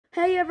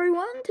Hey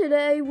everyone,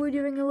 today we're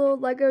doing a little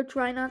LEGO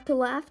Try Not to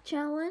Laugh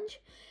challenge.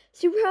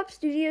 SuperPup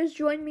Studios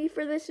joined me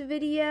for this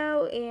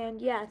video,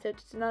 and yeah, so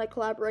it's another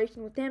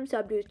collaboration with him,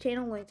 sub to his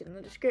channel, links in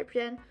the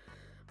description.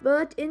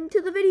 But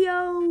into the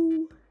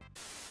video!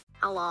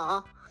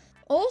 Hello.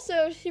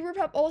 Also,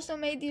 SuperPup also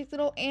made these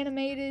little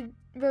animated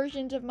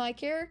versions of my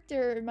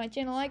character, my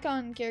channel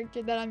icon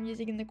character that I'm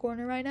using in the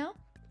corner right now.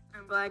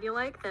 I'm glad you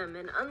like them,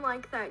 and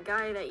unlike that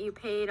guy that you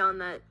paid in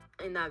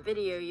that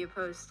video you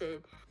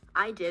posted,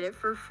 I did it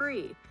for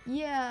free.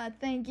 Yeah,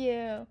 thank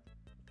you.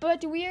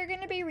 But we are going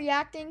to be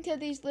reacting to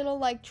these little,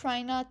 like,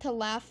 try not to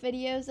laugh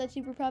videos that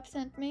SuperPup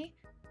sent me.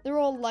 They're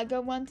all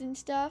LEGO ones and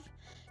stuff.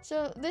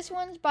 So this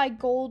one's by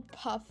Gold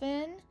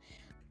Puffin.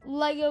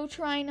 LEGO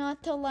Try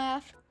Not to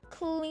Laugh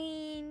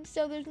clean,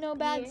 so there's no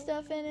bad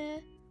stuff in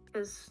it.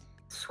 Because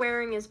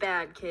swearing is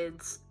bad,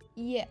 kids.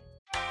 Yeah.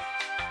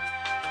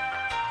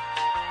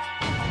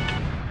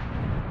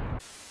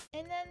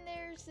 And then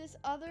there's this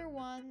other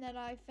one that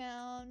I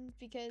found,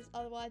 because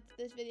otherwise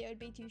this video would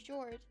be too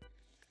short.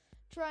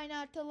 Try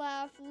Not to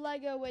Laugh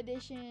LEGO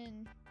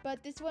edition.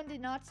 But this one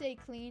did not say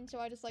clean, so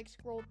I just like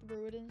scrolled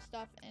through it and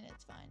stuff, and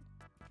it's fine.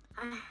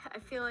 I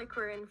feel like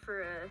we're in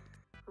for a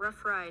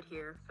rough ride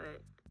here,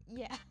 but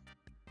yeah.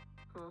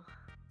 We'll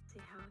see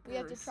how it goes. We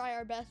have to try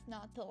our best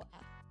not to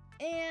laugh.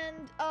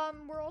 And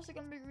we're also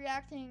going to be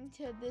reacting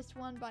to this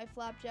one by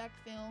Flapjack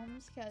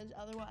Films, because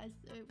otherwise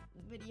the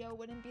video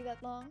wouldn't be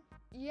that long.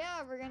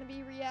 Yeah, we're going to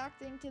be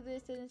reacting to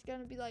this, and it's going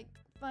to be like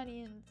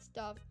funny and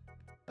stuff.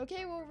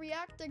 Okay, we'll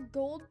react to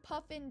Gold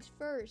Puffins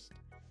first.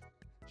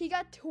 He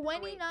got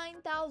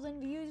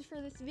 29,000 views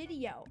for this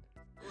video.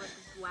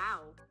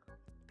 Wow.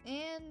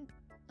 And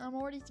I'm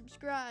already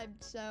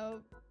subscribed,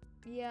 so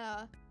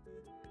yeah.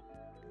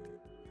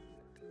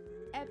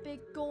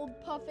 Epic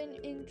Gold Puffin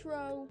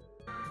intro.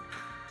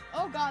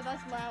 Oh god,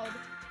 that's loud.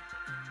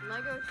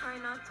 LEGO Try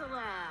Not to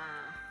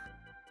Laugh.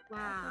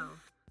 Wow.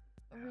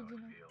 Original.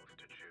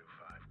 To chew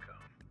 5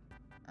 gum.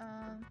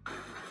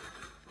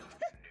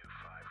 New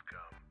 5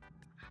 gum.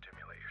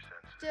 Stimulate your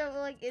senses. So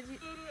like, is it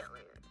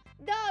Immediately.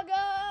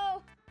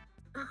 Doggo?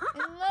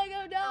 And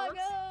Lego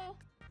Doggo.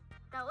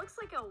 That looks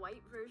like a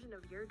white version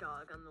of your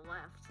dog on the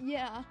left.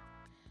 Yeah.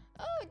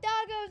 Oh,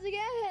 doggos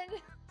again.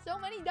 So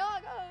many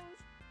doggos.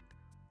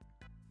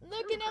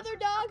 Look, another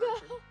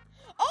doggo.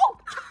 Oh!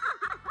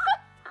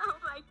 Oh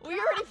my god. We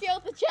already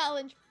failed the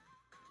challenge.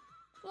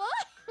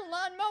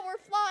 Lawnmower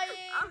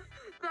flying.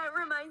 That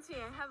reminds me,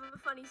 I have a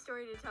funny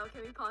story to tell.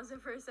 Can we pause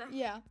it for a second?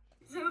 Yeah.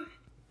 So,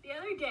 the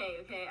other day,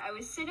 okay, I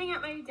was sitting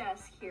at my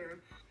desk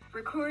here,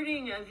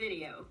 recording a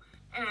video,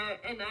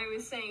 and I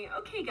was saying,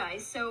 okay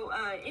guys, so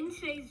in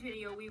today's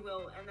video we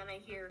will, and then I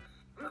hear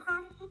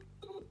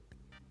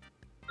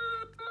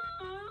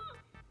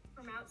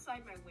from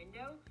outside my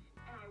window,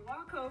 and I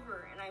walk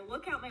over and I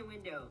look out my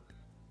window,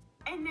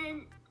 and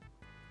then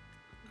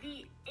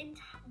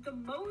the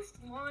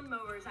most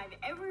lawnmowers I've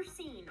ever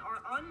seen are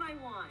on my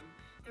lawn.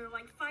 There are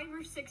like 5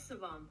 or 6 of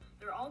them.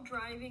 They're all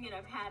driving in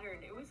a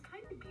pattern. It was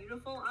kind of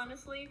beautiful,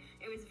 honestly.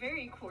 It was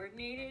very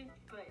coordinated,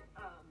 but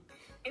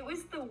it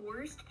was the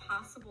worst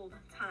possible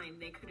time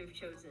they could have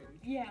chosen.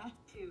 Yeah.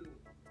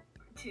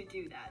 To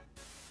do that.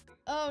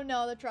 Oh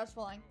no, the truck's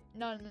falling.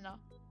 No.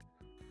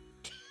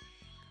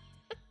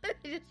 It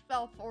just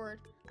fell forward.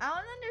 I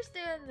don't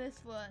understand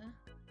this one.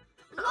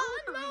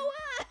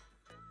 Lawnmower!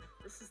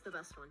 This is the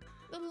best one.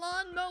 The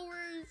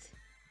lawnmowers.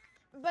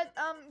 But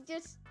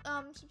just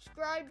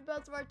subscribe to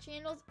both of our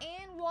channels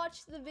and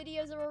watch the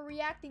videos that we're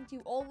reacting to,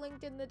 all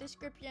linked in the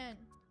description.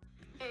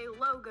 A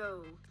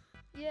logo.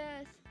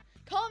 Yes.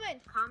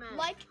 Comment,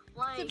 like,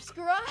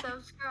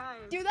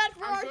 subscribe. Do that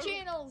for our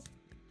channels.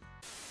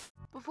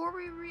 Before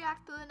we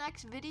react to the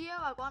next video,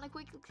 I want to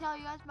quickly tell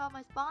you guys about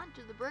my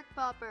sponsor, the Brick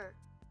Popper.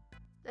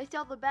 They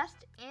sell the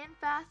best and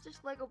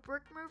fastest LEGO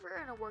brick mover,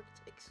 and it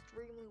works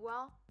extremely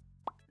well.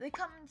 They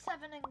come in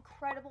 7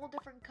 incredible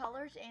different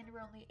colors and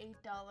are only $8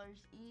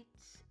 each.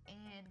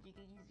 And you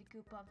can use the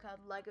coupon code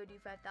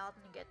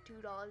LEGODO5000 and get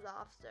 $2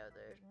 off, so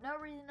there's no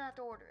reason not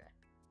to order it.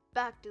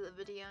 Back to the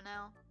video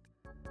now.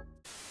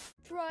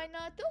 Try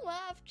Not to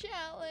Laugh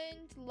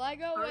Challenge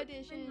LEGO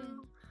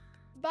Edition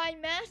by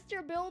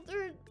Master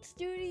Builder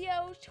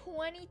Studios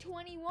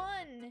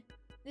 2021.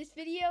 This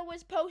video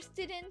was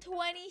posted in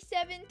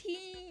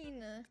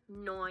 2017.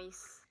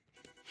 Nice.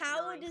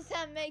 How does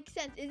that make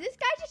sense? Is this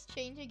guy just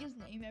changing his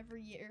name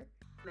every year?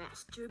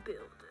 Master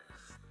Builder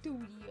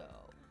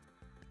Studio.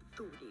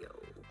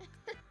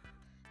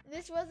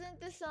 This wasn't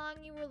the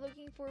song you were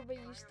looking for, but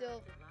you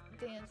still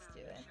danced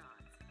to it.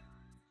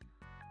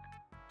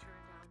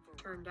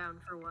 Turn down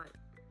for what?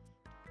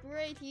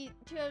 Great, he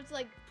chose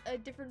like a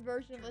different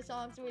version of the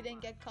song so we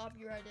didn't get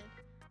copyrighted.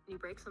 When you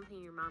break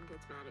something, your mom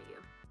gets mad at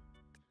you.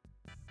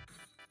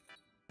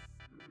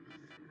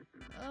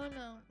 Oh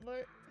no,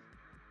 what?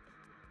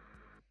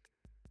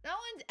 That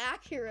one's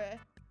accurate.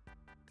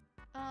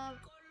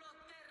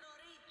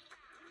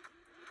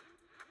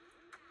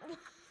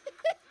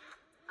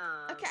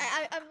 Okay,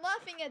 I'm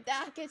laughing at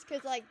that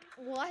because like,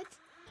 what?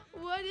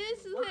 What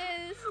is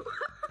this?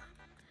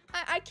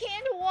 I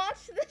can't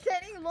watch this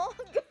any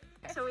longer.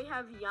 So we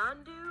have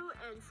Yondu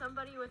and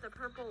somebody with a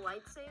purple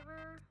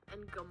lightsaber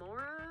and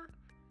Gamora.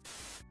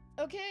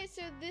 Okay,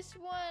 so this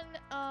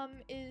one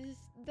is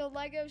the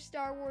Lego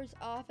Star Wars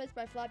Office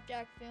by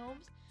Flapjack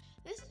Films.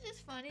 This is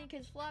just funny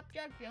because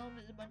Flapjack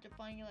Films is a bunch of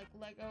funny like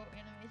Lego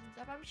animation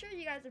stuff. I'm sure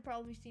you guys have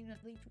probably seen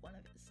at least one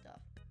of his stuff.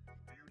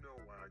 Do you know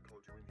why I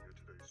called you in here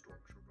today,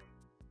 Stormtrooper?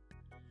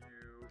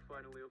 You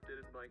finally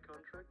updated my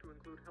contract to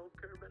include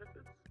healthcare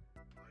benefits?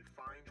 I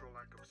find your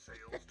lack of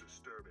sales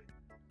disturbing.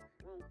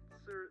 Well,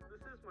 sir,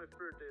 this is my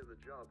third day of the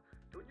job.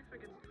 Don't you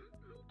think it's...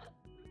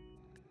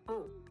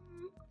 Oh.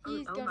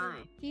 He's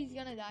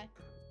gonna die.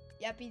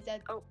 Yep, he's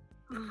dead. Oh.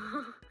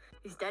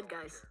 He's dead,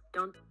 guys.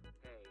 Don't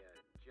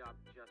job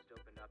just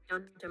opened up.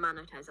 Don't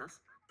demonetize us.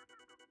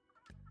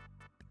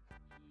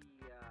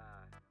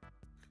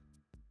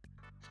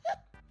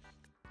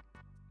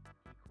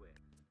 He quit.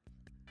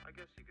 I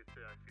guess you could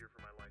say I fear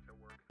for my life at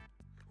work.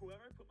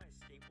 Whoever put my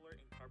stapler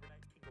in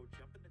carbonite can go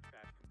jump in the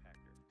trash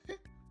compactor.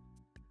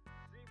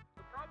 See,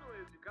 the problem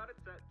is you got it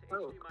set to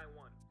HDMI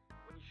 1,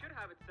 when you should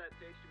have it set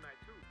to HDMI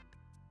 2.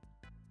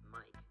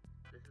 Mike,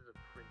 this is a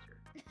printer.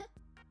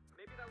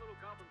 Maybe that little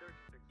goblin there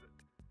can fix it.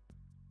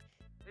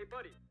 Hey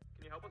buddy,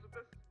 can you help us with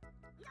this?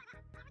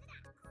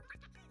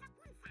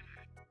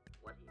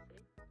 What'd he say?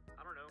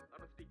 I don't know. I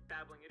don't speak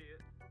babbling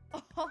idiot.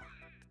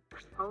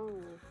 Oh.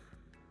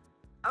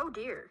 Oh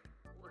dear.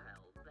 Well,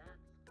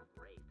 that's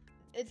great.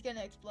 It's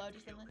gonna explode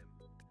or something.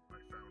 I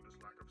found his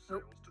lack of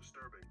sales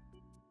disturbing.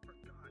 For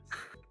God's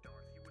sake,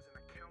 Darth, he was an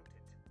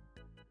accountant.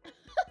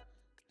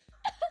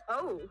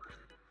 Oh.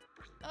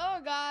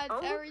 Oh god,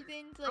 Oh.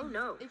 Everything's like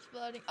no.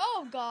 exploding.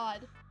 Oh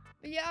god.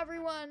 But yeah,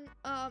 everyone,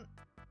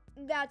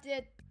 that's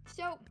it.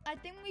 So I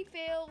think we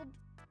failed.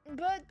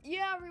 But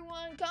yeah,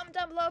 everyone, comment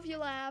down below if you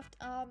laughed.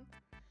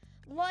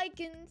 Like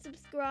and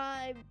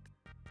subscribe.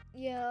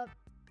 Yeah.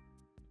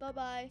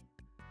 Bye-bye.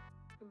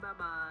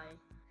 Bye-bye.